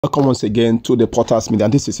Welcome once again to the Potter's Media,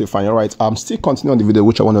 and this is Ifan. You're right. I'm still continuing on the video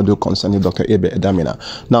which I want to do concerning Dr. Abel Damina.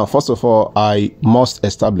 Now, first of all, I must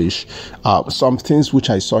establish some things which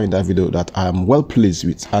I saw in that video that I am well pleased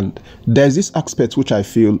with, and there's this aspect which I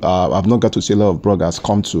feel I've not got to see a lot of bloggers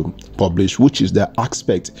come to publish, which is the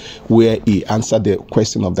aspect where he answered the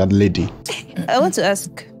question of that lady. I want to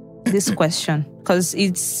ask this question because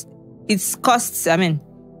it's costs. I mean,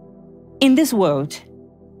 in this world,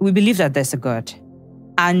 we believe that there's a God.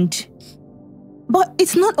 But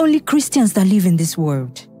it's not only Christians that live in this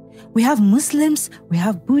world. We have Muslims, we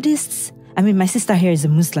have Buddhists. I mean, my sister here is a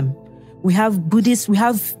Muslim. We have Buddhists, we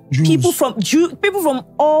have Jews. people from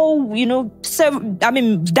all,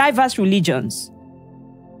 diverse religions.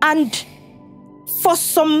 And for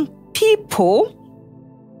some people,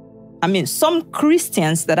 some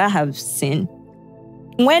Christians that I have seen,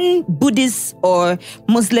 when Buddhists or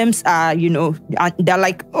Muslims are, they're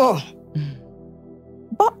like, oh,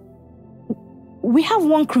 we have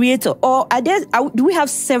one creator, or do we have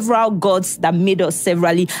several gods that made us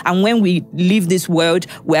severally? And when we leave this world,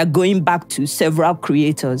 we are going back to several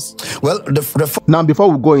creators. Well, now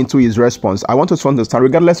before we go into his response, I want us to understand,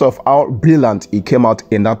 regardless of how brilliant he came out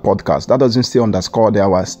in that podcast, that doesn't still underscore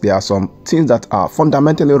there are some things that are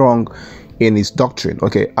fundamentally wrong in his doctrine.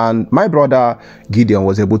 Okay, and my brother Gideon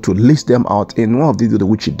was able to list them out in one of the videos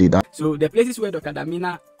which he did. So the places where Dr.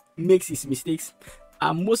 Damina makes his mistakes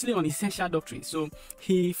are mostly on essential doctrine. So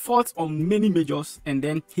he fought on many majors and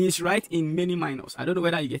then he's right in many minors. I don't know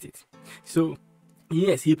whether you get it. So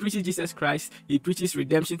yes, he preaches Jesus Christ, he preaches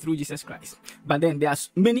redemption through Jesus Christ, but then there's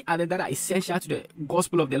many others that are essential to the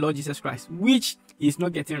gospel of the Lord Jesus Christ, which he's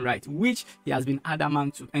not getting right, which he has been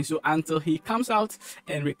adamant to. And so until he comes out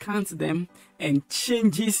and recants them and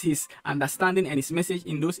changes his understanding and his message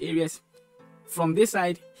in those areas, from this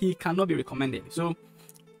side he cannot be recommended. So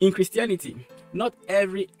in Christianity, not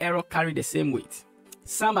every error carries the same weight.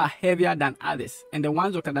 Some are heavier than others, and the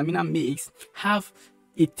ones Dr. Damina makes have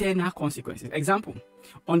eternal consequences. Example,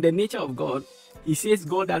 on the nature of God, he says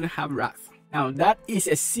God doesn't have wrath. Now, that is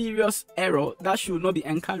a serious error that should not be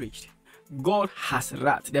encouraged. God has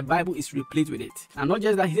wrath. The Bible is replete with it. And not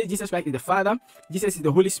just that, he says Jesus Christ is the Father, Jesus is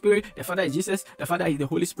the Holy Spirit, the Father is Jesus, the Father is the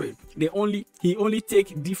Holy Spirit. He only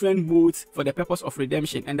take different modes for the purpose of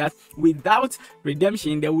redemption, and that without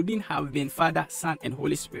redemption there wouldn't have been Father, Son, and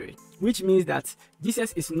Holy Spirit. Which means that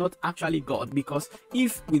Jesus is not actually God, because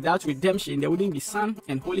if without redemption there wouldn't be Son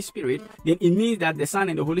and Holy Spirit, then it means that the Son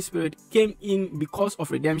and the Holy Spirit came in because of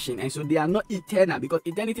redemption, and so they are not eternal, because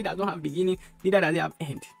eternity does not have beginning, neither does it have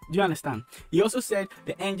end. Do you understand? He also said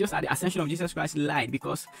the angels at the ascension of Jesus Christ lied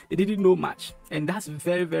because they didn't know much, and that's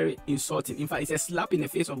very, very insulting. In fact, it's a slap in the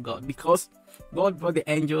face of God, because God brought the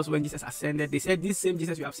angels when Jesus ascended. They said this same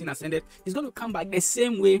Jesus you have seen ascended is going to come back the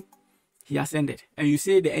same way he ascended. And you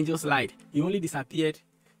say the angels lied. He only disappeared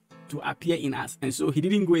to appear in us, and so he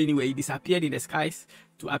didn't go anywhere. He disappeared in the skies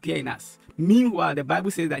to appear in us. Meanwhile, the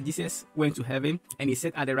Bible says that Jesus went to heaven and he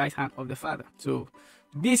sat at the right hand of the Father. So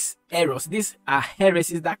these errors, these are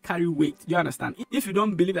heresies that carry weight. Do you understand? If you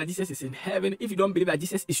don't believe that Jesus is in heaven, if you don't believe that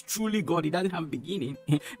Jesus is truly God, he doesn't have a beginning,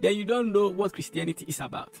 then you don't know what Christianity is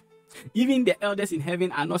about. Even the elders in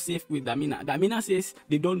heaven are not safe with Damina. Damina says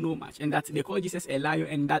they don't know much, and that they call Jesus a lion,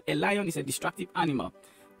 and that a lion is a destructive animal.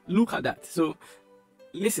 Look at that. So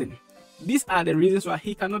listen, these are the reasons why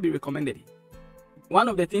he cannot be recommended. One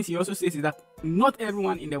of the things he also says is that not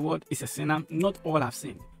everyone in the world is a sinner, not all have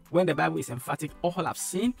sinned. When the Bible is emphatic, all have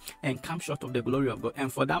sinned and come short of the glory of God.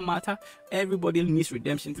 And for that matter, everybody needs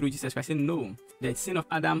redemption through Jesus Christ. And no, the sin of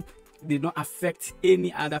Adam did not affect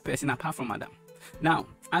any other person apart from Adam. Now,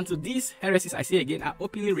 until these heresies, I say again, are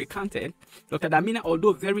openly recanted, Dr. Damina,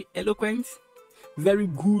 although very eloquent, very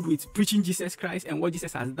good with preaching Jesus Christ and what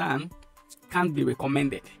Jesus has done, can't be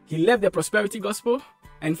recommended. He left the prosperity gospel.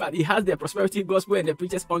 In fact, he has the prosperity gospel and the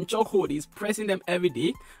preachers on chokehold. He's pressing them every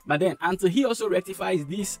day. But then, until he also rectifies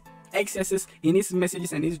these excesses in his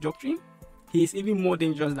messages and his doctrine, he is even more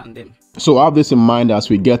dangerous than them. So have this in mind as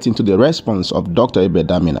we get into the response of Dr. Abel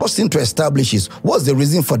Damina. First thing to establish is, what's the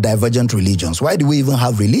reason for divergent religions? Why do we even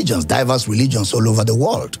have religions, diverse religions all over the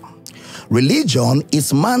world? Religion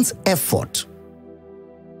is man's effort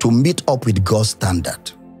to meet up with God's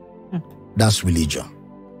standard. That's religion.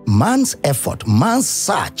 Man's effort, man's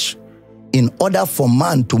search in order for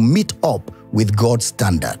man to meet up with God's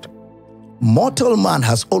standard. Mortal man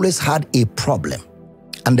has always had a problem.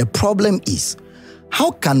 And the problem is,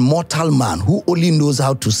 how can mortal man who only knows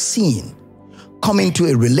how to sin come into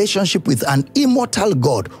a relationship with an immortal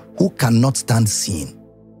God who cannot stand sin?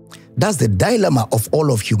 That's the dilemma of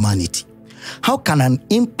all of humanity. How can an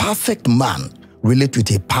imperfect man relate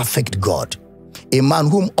with a perfect God? A man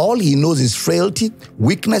whom all he knows is frailty,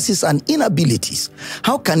 weaknesses, and inabilities.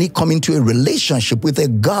 How can he come into a relationship with a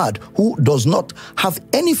God who does not have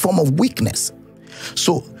any form of weakness?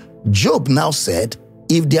 So Job now said,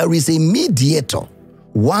 if there is a mediator,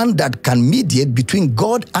 one that can mediate between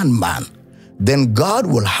God and man, then God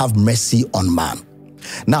will have mercy on man.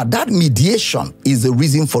 Now, that mediation is the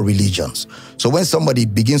reason for religions. So when somebody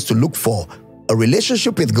begins to look for a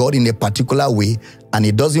relationship with God in a particular way and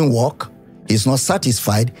it doesn't work, he's not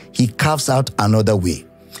satisfied, he carves out another way.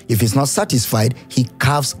 If he's not satisfied, he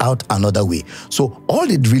carves out another way. So all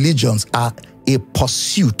the religions are a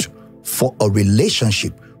pursuit for a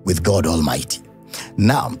relationship with God Almighty.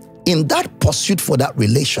 Now, in that pursuit for that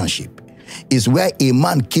relationship is where a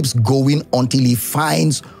man keeps going until he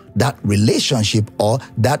finds that relationship or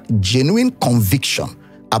that genuine conviction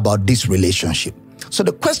about this relationship. So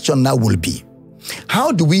the question now will be,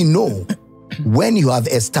 how do we know when you have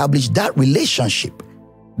established that relationship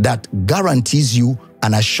that guarantees you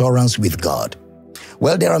an assurance with God?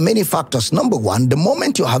 Well, there are many factors. Number one, the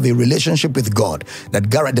moment you have a relationship with God,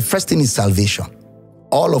 the first thing is salvation.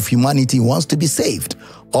 All of humanity wants to be saved.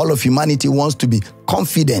 All of humanity wants to be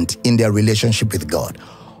confident in their relationship with God.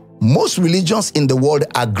 Most religions in the world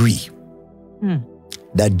agree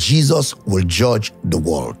that Jesus will judge the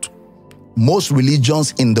world. Most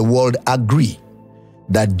religions in the world agree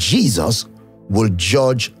that Jesus will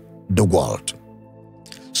judge the world.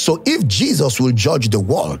 So if Jesus will judge the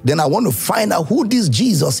world, then I want to find out who this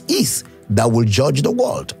Jesus is that will judge the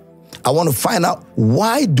world. I want to find out,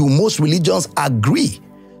 why do most religions agree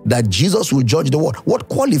that Jesus will judge the world? What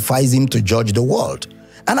qualifies him to judge the world?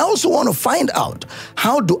 And I also want to find out,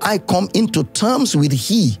 how do I come into terms with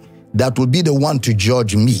he that will be the one to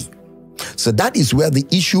judge me? So that is where the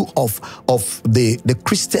issue of the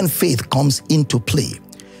Christian faith comes into play.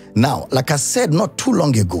 Now, like I said not too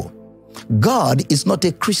long ago, God is not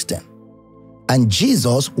a Christian. And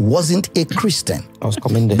Jesus wasn't a Christian. I was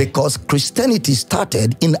coming there. Because Christianity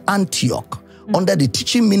started in Antioch under the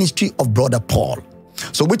teaching ministry of Brother Paul.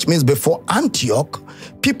 So which means before Antioch,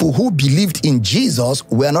 people who believed in Jesus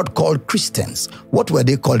were not called Christians. What were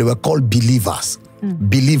they called? They were called believers.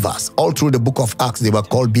 Believers. All through the book of Acts, they were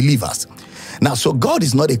called believers. Now, so God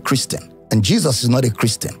is not a Christian and Jesus is not a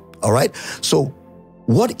Christian. All right? So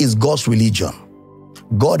what is God's religion?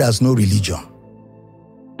 God has no religion.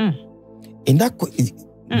 In that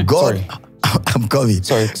God, sorry. I'm coming.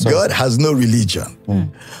 Sorry. God has no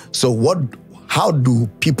religion. So how do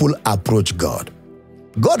people approach God?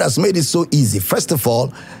 God has made it so easy. First of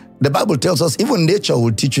all, the Bible tells us even nature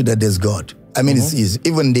will teach you that there's God. I mean, it's easy.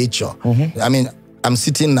 Even nature. I mean, I'm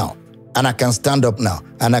sitting now and I can stand up now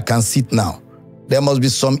and I can sit now. There must be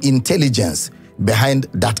some intelligence behind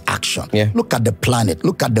that action. Look at the planet,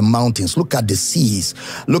 look at the mountains, look at the seas,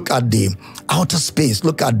 look at the outer space,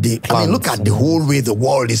 look at the look at the whole way the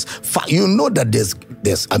world is. You know that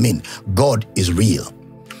there's God is real.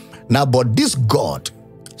 Now, but this God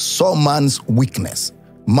saw man's weakness,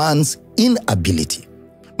 man's inability,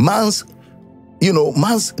 man's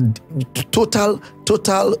total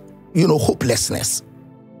hopelessness.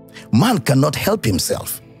 Man cannot help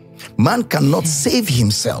himself. Man cannot save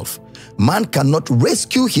himself. Man cannot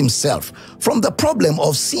rescue himself from the problem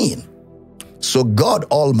of sin. So God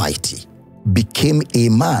Almighty became a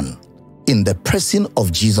man in the person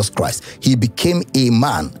of Jesus Christ. He became a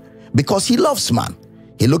man because he loves man.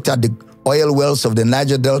 He looked at the oil wells of the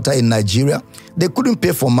Niger Delta in Nigeria. They couldn't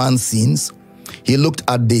pay for man's sins. He looked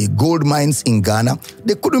at the gold mines in Ghana.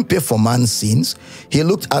 They couldn't pay for man's sins. He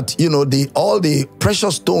looked at, all the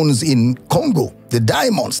precious stones in Congo, the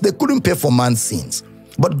diamonds. They couldn't pay for man's sins.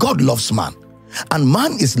 But God loves man. And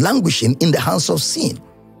man is languishing in the hands of sin.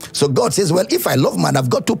 So God says, well, if I love man, I've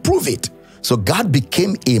got to prove it. So God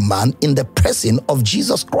became a man in the person of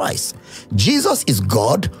Jesus Christ. Jesus is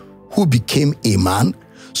God who became a man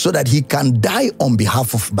so that he can die on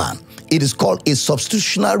behalf of man. It is called a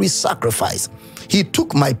substitutionary sacrifice. He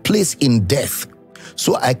took my place in death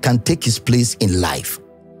so I can take his place in life.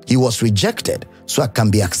 He was rejected so I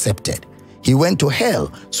can be accepted. He went to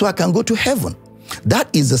hell so I can go to heaven.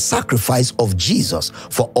 That is the sacrifice of Jesus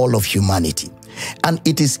for all of humanity. And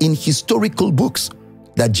it is in historical books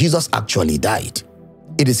that Jesus actually died.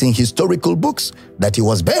 It is in historical books that he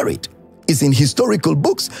was buried. It's in historical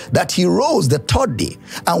books that he rose the third day.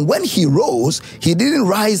 And when he rose, he didn't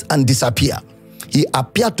rise and disappear. He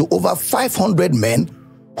appeared to over 500 men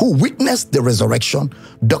who witnessed the resurrection,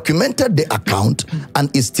 documented the account,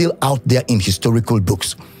 and is still out there in historical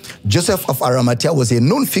books. Joseph of Arimathea was a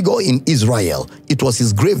known figure in Israel. It was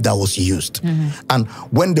his grave that was used. And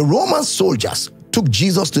when the Roman soldiers took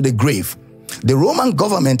Jesus to the grave, The Roman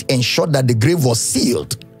government ensured that the grave was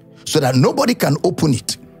sealed so that nobody can open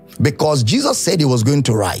it, because Jesus said he was going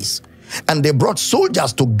to rise. And they brought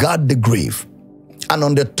soldiers to guard the grave. And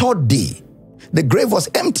on the third day, the grave was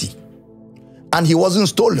empty and he wasn't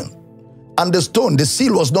stolen. And the stone, the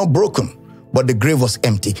seal was not broken, but the grave was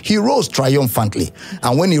empty. He rose triumphantly.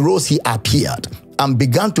 And when he rose, he appeared and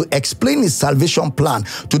began to explain his salvation plan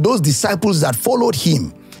to those disciples that followed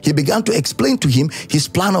him. He began to explain to him his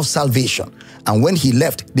plan of salvation. And when he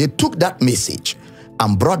left, they took that message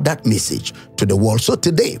and brought that message to the world. So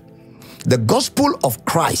today, the gospel of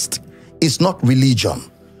Christ is not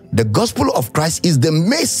religion. The gospel of Christ is the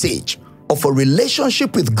message of a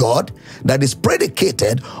relationship with God that is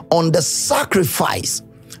predicated on the sacrifice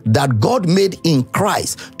that God made in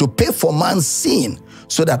Christ to pay for man's sin,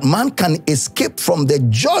 so that man can escape from the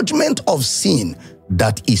judgment of sin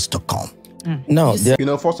that is to come. No, you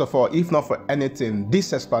know, first of all, if not for anything,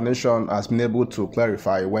 this explanation has been able to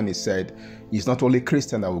clarify when he said it's not only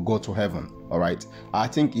Christian that will go to heaven. All right, I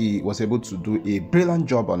think he was able to do a brilliant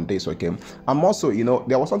job on this. Okay, and also, you know,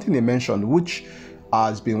 there was something he mentioned which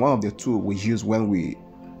has been one of the tools we use when we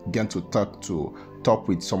get to talk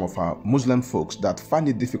with some of our Muslim folks that find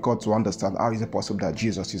it difficult to understand how is it possible that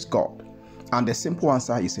Jesus is God. And the simple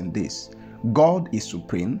answer is in this: God is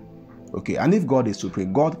supreme. Okay, and if God is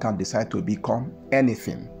supreme, God can decide to become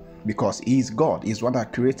anything because he is God. He's one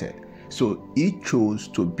that created. So he chose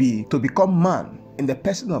to become man in the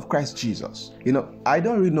person of Christ Jesus. You know, I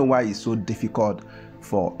don't really know why it's so difficult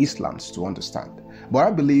for Islams to understand. But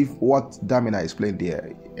I believe what Damina explained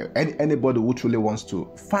there, anybody who truly wants to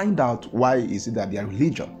find out why is it that their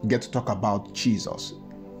religion get to talk about Jesus,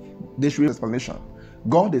 this real explanation.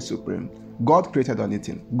 God is supreme. God created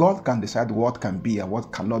anything. God can decide what can be and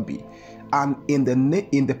what cannot be. And in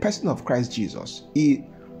the person of Christ Jesus, he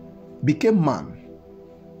became man.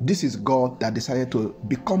 This is God that decided to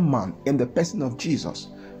become man in the person of Jesus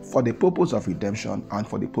for the purpose of redemption and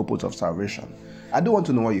for the purpose of salvation. I do want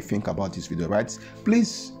to know what you think about this video, right?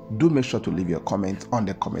 Please do make sure to leave your comment on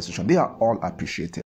the comment section. They are all appreciated.